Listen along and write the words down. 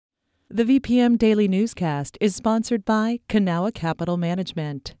The VPM Daily Newscast is sponsored by Kanawha Capital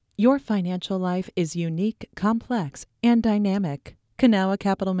Management. Your financial life is unique, complex, and dynamic. Kanawha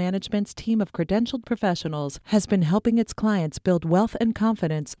Capital Management's team of credentialed professionals has been helping its clients build wealth and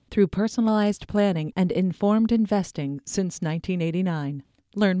confidence through personalized planning and informed investing since 1989.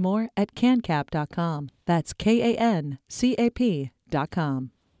 Learn more at cancap.com. That's KANCAP.com.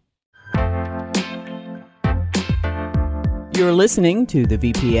 You're listening to the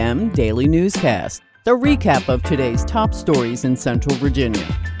VPM Daily Newscast, the recap of today's top stories in Central Virginia.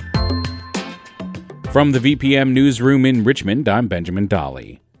 From the VPM Newsroom in Richmond, I'm Benjamin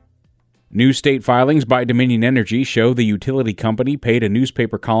Dolly. New state filings by Dominion Energy show the utility company paid a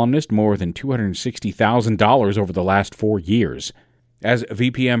newspaper columnist more than $260,000 over the last 4 years. As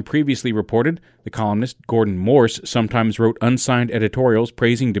VPM previously reported, the columnist Gordon Morse sometimes wrote unsigned editorials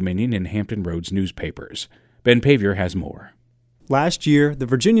praising Dominion in Hampton Roads newspapers. Ben Pavier has more. Last year, the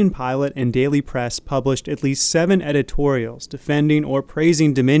Virginian Pilot and Daily Press published at least 7 editorials defending or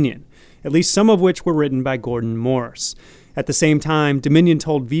praising Dominion, at least some of which were written by Gordon Morse. At the same time, Dominion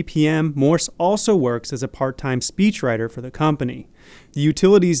told VPM Morse also works as a part-time speechwriter for the company. The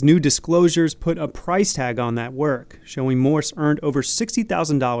utility's new disclosures put a price tag on that work, showing Morse earned over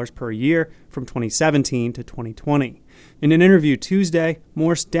 $60,000 per year from 2017 to 2020. In an interview Tuesday,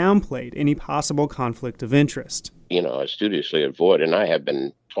 Morse downplayed any possible conflict of interest. I studiously avoid, and I have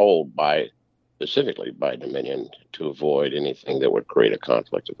been told specifically by Dominion to avoid anything that would create a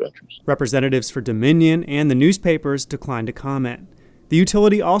conflict of interest. Representatives for Dominion and the newspapers declined to comment. The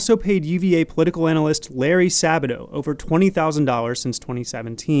utility also paid UVA political analyst Larry Sabato over $20,000 since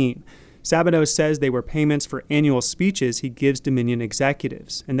 2017. Sabato says they were payments for annual speeches he gives Dominion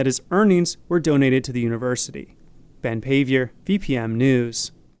executives, and that his earnings were donated to the university. Ben Pavier, VPM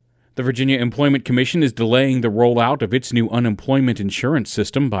News. The Virginia Employment Commission is delaying the rollout of its new unemployment insurance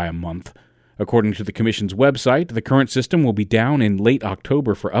system by a month. According to the Commission's website, the current system will be down in late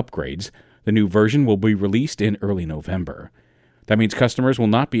October for upgrades. The new version will be released in early November. That means customers will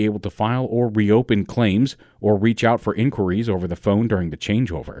not be able to file or reopen claims or reach out for inquiries over the phone during the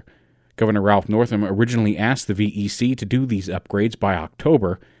changeover. Governor Ralph Northam originally asked the VEC to do these upgrades by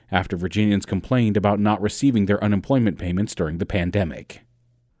October after Virginians complained about not receiving their unemployment payments during the pandemic.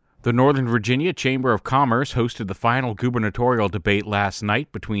 The Northern Virginia Chamber of Commerce hosted the final gubernatorial debate last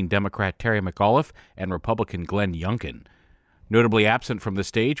night between Democrat Terry McAuliffe and Republican Glenn Youngkin. Notably absent from the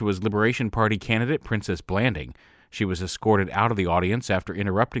stage was Liberation Party candidate Princess Blanding. She was escorted out of the audience after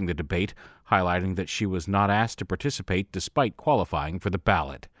interrupting the debate, highlighting that she was not asked to participate despite qualifying for the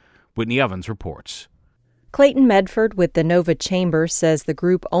ballot. Whitney Evans reports. Clayton Medford with the Nova Chamber says the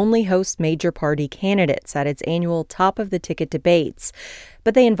group only hosts major party candidates at its annual top-of-the-ticket debates,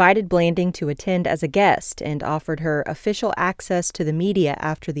 but they invited Blanding to attend as a guest and offered her official access to the media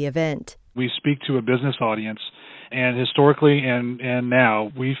after the event. We speak to a business audience, and historically and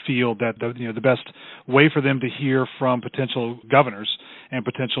now we feel that the best way for them to hear from potential governors and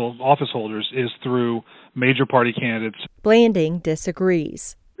potential office holders is through major party candidates. Blanding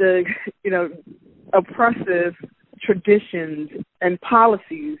disagrees. The oppressive traditions and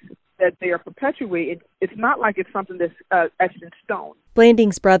policies that they are perpetuating, it's not like it's something that's etched in stone.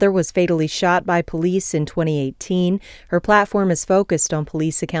 Blanding's brother was fatally shot by police in 2018. Her platform is focused on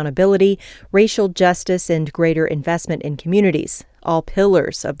police accountability, racial justice, and greater investment in communities, all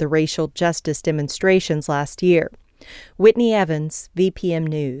pillars of the racial justice demonstrations last year. Whitney Evans, VPM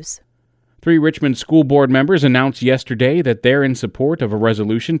News. 3 Richmond school board members announced yesterday that they're in support of a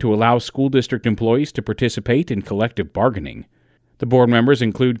resolution to allow school district employees to participate in collective bargaining. The board members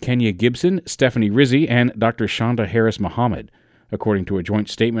include Kenya Gibson, Stephanie Rizzi, and Dr. Shonda Harris Muhammad. According to a joint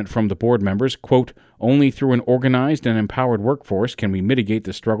statement from the board members, quote, "Only through an organized and empowered workforce can we mitigate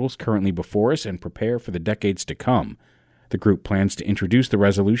the struggles currently before us and prepare for the decades to come." The group plans to introduce the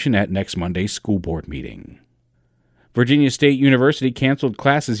resolution at next Monday's school board meeting. Virginia State University canceled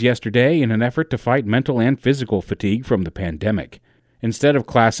classes yesterday in an effort to fight mental and physical fatigue from the pandemic. Instead of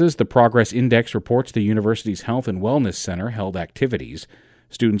classes, the Progress Index reports the university's Health and Wellness Center held activities.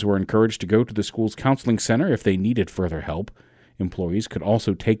 Students were encouraged to go to the school's counseling center if they needed further help. Employees could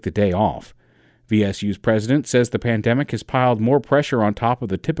also take the day off. VSU's president says the pandemic has piled more pressure on top of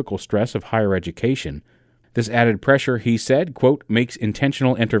the typical stress of higher education. This added pressure, he said, quote, makes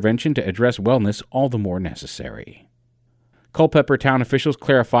intentional intervention to address wellness all the more necessary. Culpeper town officials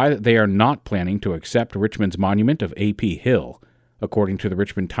clarify that they are not planning to accept Richmond's monument of A.P. Hill. According to the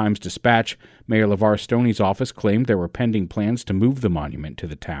Richmond Times-Dispatch, Mayor LeVar Stoney's office claimed there were pending plans to move the monument to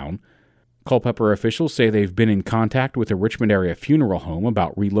the town. Culpeper officials say they've been in contact with a Richmond area funeral home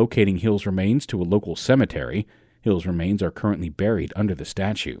about relocating Hill's remains to a local cemetery. Hill's remains are currently buried under the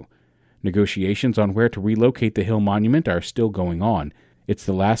statue. Negotiations on where to relocate the Hill Monument are still going on. It's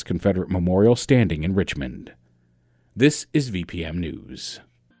the last Confederate memorial standing in Richmond. This is VPM News.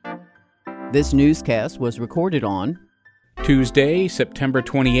 This newscast was recorded on Tuesday, September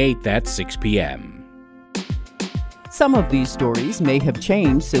 28th at 6 p.m. Some of these stories may have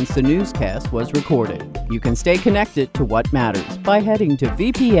changed since the newscast was recorded. You can stay connected to what matters by heading to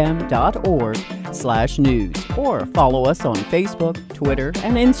vpm.org/news or follow us on Facebook, Twitter,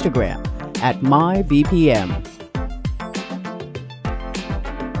 and Instagram at MyVPM.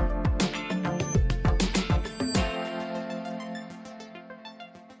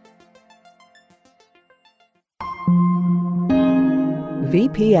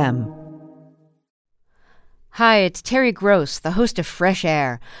 VPM. Hi, it's Terry Gross, the host of Fresh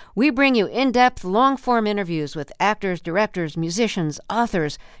Air. We bring you in-depth, long-form interviews with actors, directors, musicians,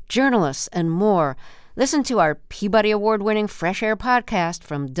 authors, journalists, and more. Listen to our Peabody Award-winning Fresh Air podcast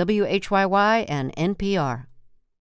from WHYY and NPR.